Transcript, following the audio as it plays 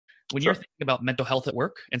When you're Sure. thinking about mental health at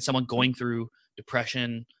work and someone going through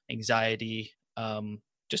depression, anxiety,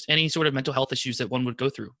 just any sort of mental health issues that one would go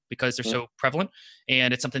through because they're Mhm. so prevalent,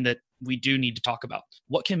 and it's something that we do need to talk about.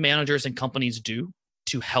 What can managers and companies do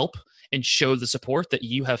to help and show the support that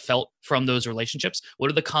you have felt from those relationships? What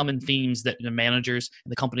are the common themes that the managers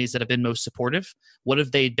and the companies that have been most supportive, what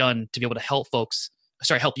have they done to be able to help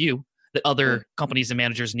you, that Mhm. other companies and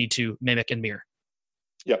managers need to mimic and mirror?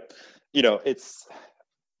 Yep. It's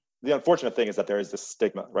the unfortunate thing is that there is this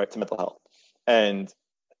stigma, right, to mental health. And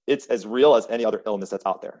it's as real as any other illness that's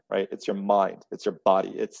out there, right? It's your mind, it's your body.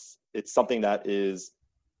 It's something that is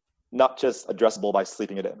not just addressable by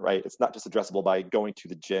sleeping it in, right? It's not just addressable by going to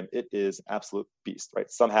the gym. It is an absolute beast, right?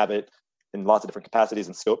 Some have it in lots of different capacities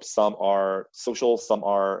and scopes. Some are social, some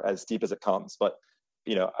are as deep as it comes. But,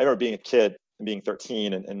 I remember being a kid and being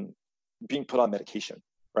 13 and being put on medication,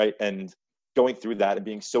 right? And going through that and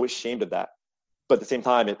being so ashamed of that. But at the same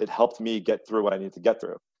time, it helped me get through what I needed to get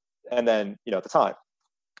through. And then, at the time,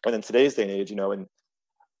 and in today's day and age, and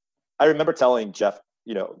I remember telling Jeff,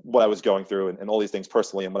 what I was going through and all these things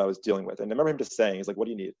personally and what I was dealing with. And I remember him just saying, he's like, what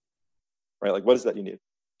do you need? Right? Like, what is that you need?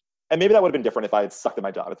 And maybe that would have been different if I had sucked at my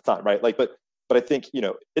job at the time, right? Like, but I think, in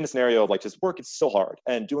a scenario of like just work, it's so hard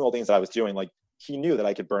and doing all the things that I was doing, like he knew that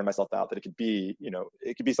I could burn myself out, that it could be,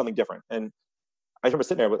 it could be something different. And I remember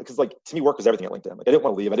sitting there because like to me, work was everything at LinkedIn. Like I didn't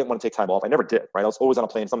want to leave. I didn't want to take time off. I never did, right? I was always on a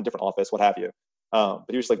plane, some different office, what have you. But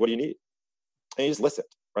he was just like, what do you need? And he just listened,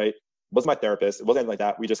 right? Wasn't my therapist. It wasn't anything like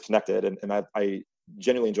that. We just connected and I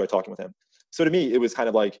genuinely enjoyed talking with him. So to me, it was kind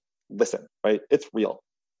of like, listen, right? It's real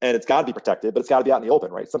and it's got to be protected, but it's got to be out in the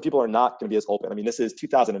open, right? Some people are not going to be as open. I mean, this is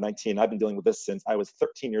 2019. I've been dealing with this since I was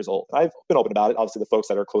 13 years old. And I've been open about it. Obviously, the folks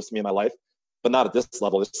that are close to me in my life, but not at this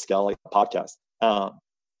level, this scale, like a podcast.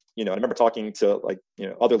 And I remember talking to like,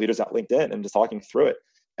 other leaders at LinkedIn and just talking through it.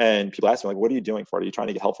 And people ask me like, what are you doing for it? Are you trying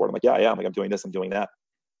to get help for it? I'm like, yeah, I am. Like, I'm doing this, I'm doing that.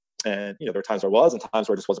 And, there are times where I was and times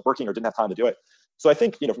where I just wasn't working or didn't have time to do it. So I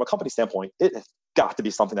think, from a company standpoint, it has got to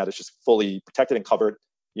be something that is just fully protected and covered.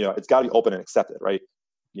 It's got to be open and accepted, right?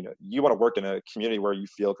 You want to work in a community where you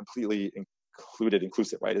feel completely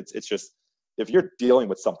inclusive, right? It's just, if you're dealing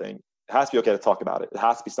with something, it has to be okay to talk about it. It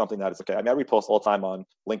has to be something that is okay. I mean, I repost all the time on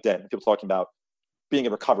LinkedIn, people talking about being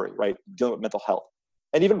in recovery, right? Dealing with mental health.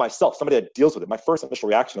 And even myself, somebody that deals with it, my first initial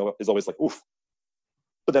reaction is always like, oof.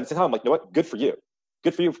 But then at the same time, I'm like, you know what? Good for you.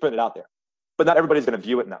 Good for you for putting it out there. But not everybody's going to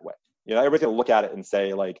view it in that way. Everybody's going to look at it and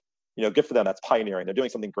say like, good for them. That's pioneering. They're doing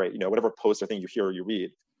something great. Whatever post or thing you hear or you read.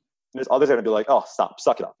 And there's others that are going to be like, oh, stop,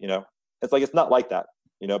 suck it up. It's like, it's not like that,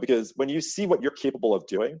 because when you see what you're capable of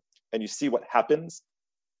doing and you see what happens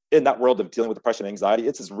in that world of dealing with depression and anxiety,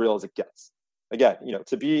 it's as real as it gets. Again,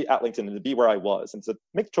 to be at LinkedIn and to be where I was and to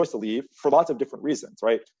make the choice to leave for lots of different reasons,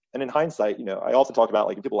 right? And in hindsight, I often talk about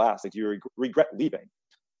like, if people ask, like, do you regret leaving?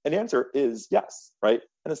 And the answer is yes, right?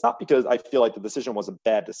 And it's not because I feel like the decision was a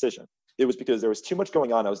bad decision. It was because there was too much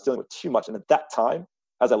going on. I was dealing with too much. And at that time,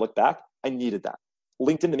 as I look back, I needed that.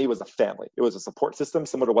 LinkedIn to me was a family. It was a support system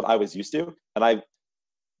similar to what I was used to. And I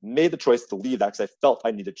made the choice to leave that because I felt I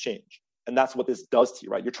needed change. And that's what this does to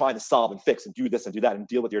you, right? You're trying to solve and fix and do this and do that and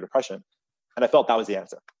deal with your depression. And I felt that was the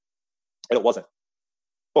answer. And it wasn't.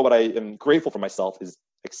 But what I am grateful for myself is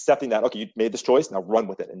accepting that, okay, you made this choice, now run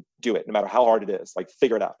with it and do it, no matter how hard it is, like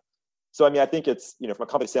figure it out. So, I mean, I think it's, from a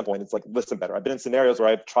company standpoint, it's like, listen better. I've been in scenarios where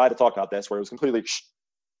I've tried to talk about this, where it was completely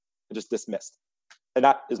and just dismissed. And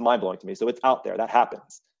that is mind blowing to me. So it's out there, that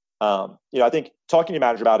happens. I think talking to your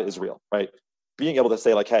manager about it is real, right? Being able to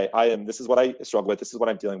say like, hey, this is what I struggle with. This is what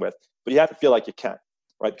I'm dealing with, but you have to feel like you can,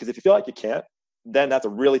 right? Because if you feel like you can't, then that's a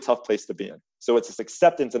really tough place to be in. So it's this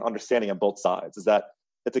acceptance and understanding on both sides, is that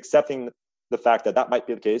it's accepting the fact that might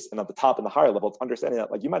be the case. And at the top and the higher level, it's understanding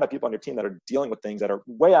that like you might have people on your team that are dealing with things that are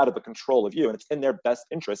way out of the control of you. And it's in their best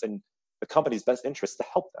interest and the company's best interest to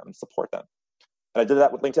help them and support them. And I did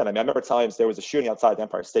that with LinkedIn. I mean, I remember times there was a shooting outside the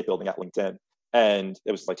Empire State Building at LinkedIn. And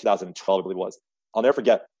it was like 2012, I believe it was. I'll never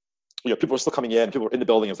forget, people were still coming in, people were in the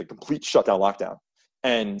building. It was like complete shutdown, lockdown.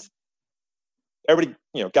 And everybody,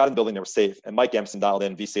 got in the building, they were safe. And Mike Emerson dialed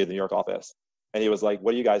in, VC of the New York office. And he was like,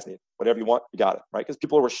 what do you guys need? Whatever you want, you got it, right? Because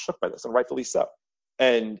people were shook by this, and rightfully so.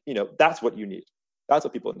 And, that's what you need. That's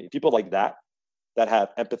what people need. People like that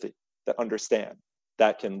have empathy, that understand,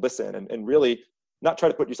 that can listen and really not try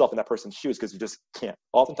to put yourself in that person's shoes because you just can't.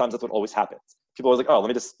 Oftentimes, that's what always happens. People are like, oh, let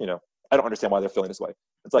me just, I don't understand why they're feeling this way.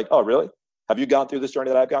 It's like, oh, really? Have you gone through this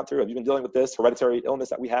journey that I've gone through? Have you been dealing with this hereditary illness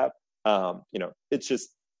that we have? It's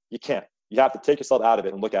just, you can't. You have to take yourself out of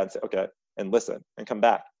it and look at it and say, okay, and listen and come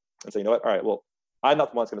back and say, you know what? All right, well, I'm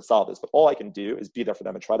not the one that's going to solve this, but all I can do is be there for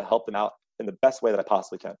them and try to help them out in the best way that I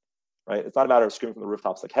possibly can, right? It's not a matter of screaming from the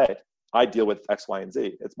rooftops like, hey, I deal with X, Y, and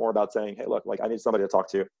Z. It's more about saying, hey, look, like I need somebody to talk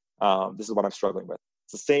to. This is what I'm struggling with.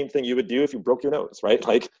 It's the same thing you would do if you broke your nose, right?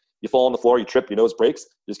 Like you fall on the floor, you trip, your nose breaks.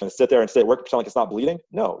 You're just going to sit there and stay at work and pretend like it's not bleeding.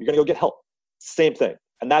 No, you're going to go get help. Same thing.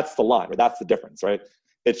 And that's the line, or that's the difference, right?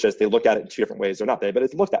 It's just they look at it in two different ways, or not they, but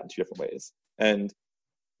it's looked at in two different ways. And,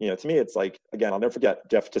 to me, it's like, again, I'll never forget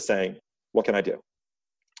Jeff just saying, what can I do?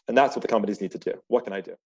 And that's what the companies need to do. What can I do?